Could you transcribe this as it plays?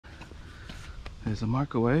There's a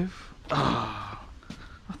microwave. Ah,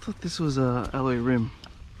 I thought this was a alloy rim.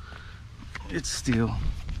 It's steel.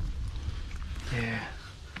 Yeah,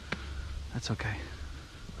 that's okay.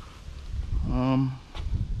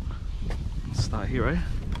 Let's start here, eh?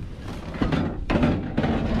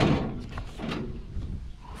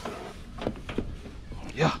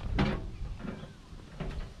 Yeah.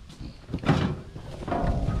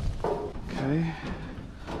 Okay.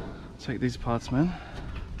 Take these parts, man.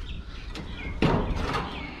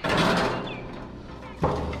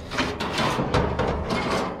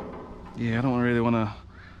 Yeah, I don't really want to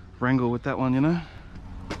wrangle with that one, you know?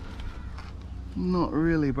 Not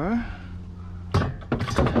really, bro.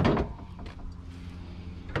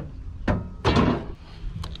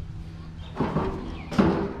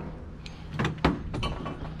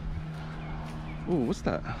 Oh, what's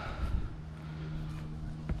that?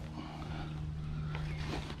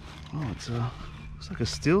 Oh, it's like a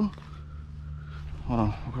Stihl. Hold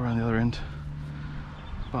on, I'll go around the other end.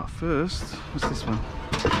 But first, what's this one?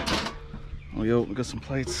 Oh, yo, we got some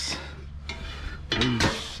plates.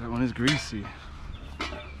 Eesh, that one is greasy.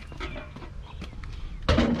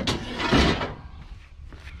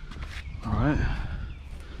 All right.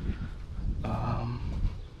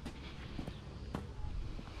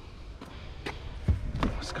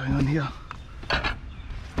 What's going on here?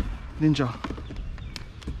 Ninja.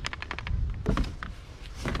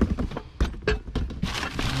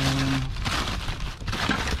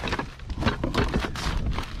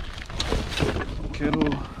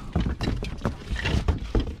 Kettle.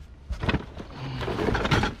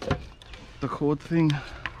 The cord thing.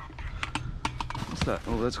 What's that?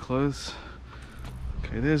 Oh, that's clothes.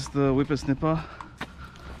 Okay, there's the whipper snipper.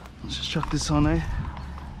 Let's just chuck this on, eh?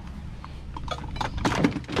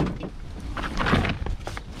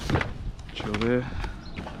 Chill there.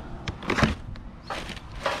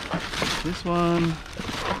 This one.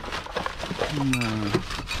 No.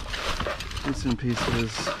 Bits and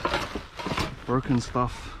pieces. Broken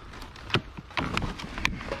stuff.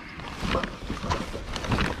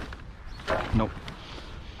 Nope.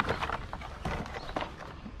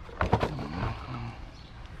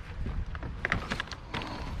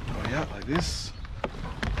 Oh yeah, like this.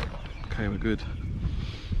 Okay, we're good.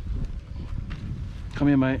 Come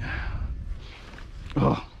here, mate.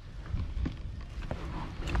 Oh.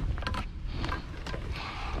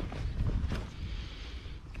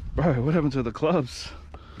 Bro, what happened to the clubs?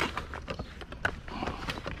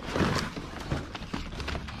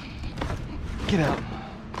 Get out.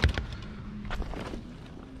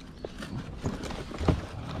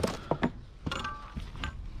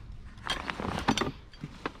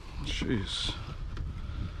 Jeez.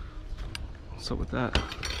 What's up with that?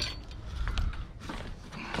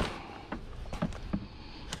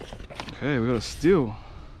 Okay, we got a Stihl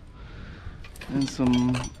and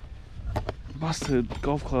some busted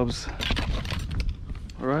golf clubs.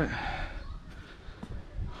 All right,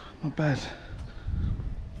 not bad.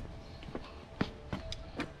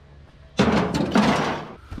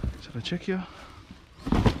 Should I check here?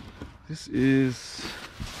 This is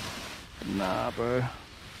nah, bro.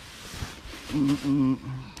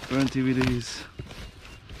 Burnt DVDs.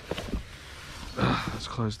 Those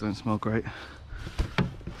clothes don't smell great.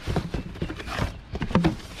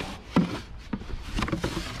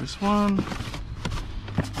 This one.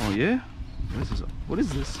 Oh yeah? What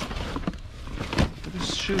is this?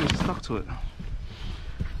 This shoe is stuck to it.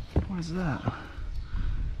 What is that?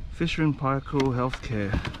 Fisher and Paykel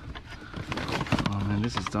Healthcare. Oh man,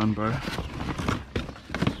 this is done, bro.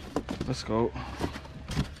 Let's go.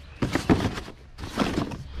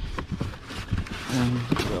 And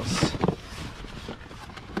what else?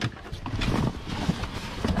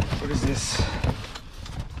 What is this?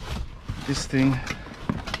 This thing.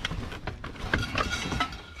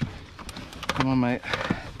 Come on, mate.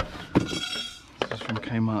 This is from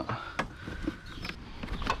Kmart.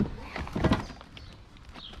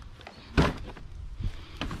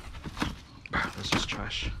 That's just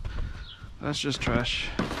trash. That's just trash.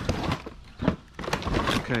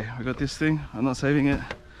 Okay, we got this thing. I'm not saving it.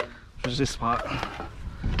 Just this part.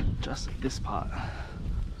 Just this part.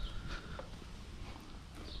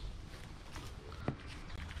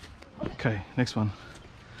 Okay, next one.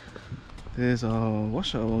 There's a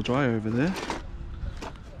washer or dryer over there.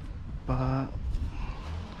 But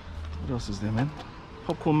what else is there, man?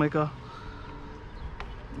 Popcorn maker.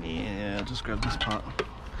 Yeah, I'll just grab this part.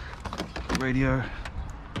 Radio.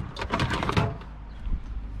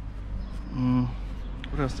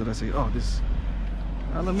 What else did I see? Oh, this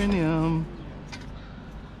aluminium.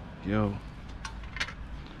 Yo.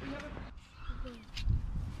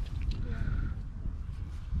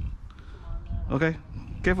 Okay,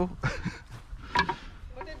 careful.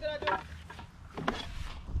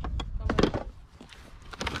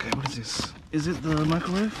 Okay, what is this? Is it the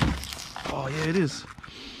microwave? Oh yeah, it is.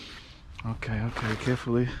 Okay, okay,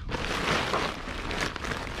 carefully.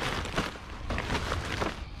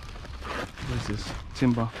 What is this?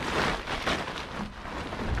 Timber.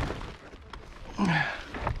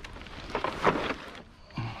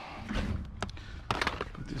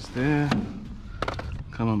 Put this there.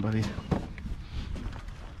 Come on, buddy.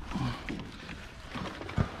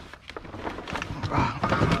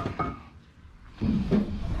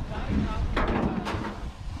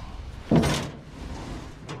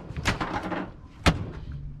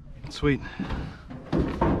 Sweet.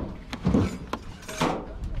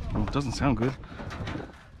 Oh, it doesn't sound good.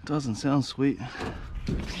 Doesn't sound sweet.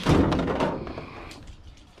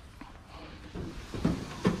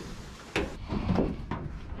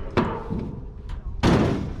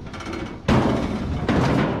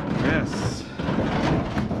 Yes.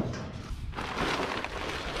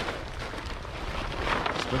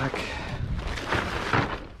 It's back.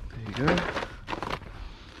 There you go.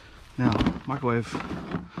 Now, microwave.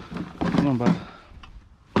 Come on, bud.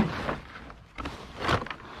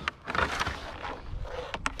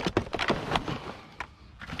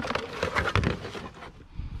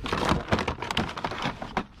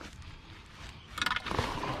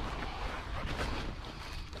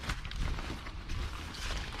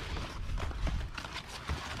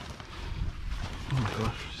 Oh my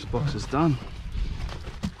gosh, this box is done.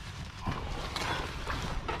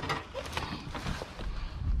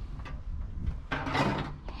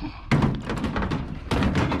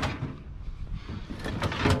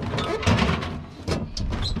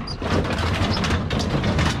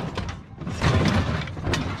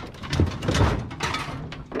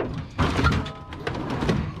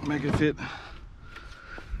 Make it fit.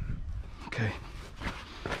 Okay.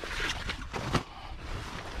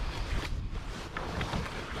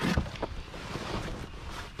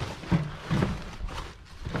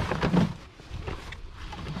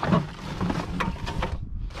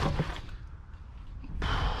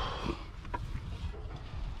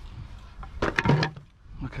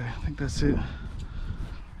 Okay, I think that's it.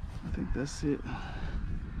 I think that's it.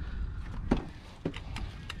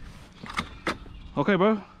 Okay,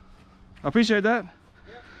 bro. I appreciate that.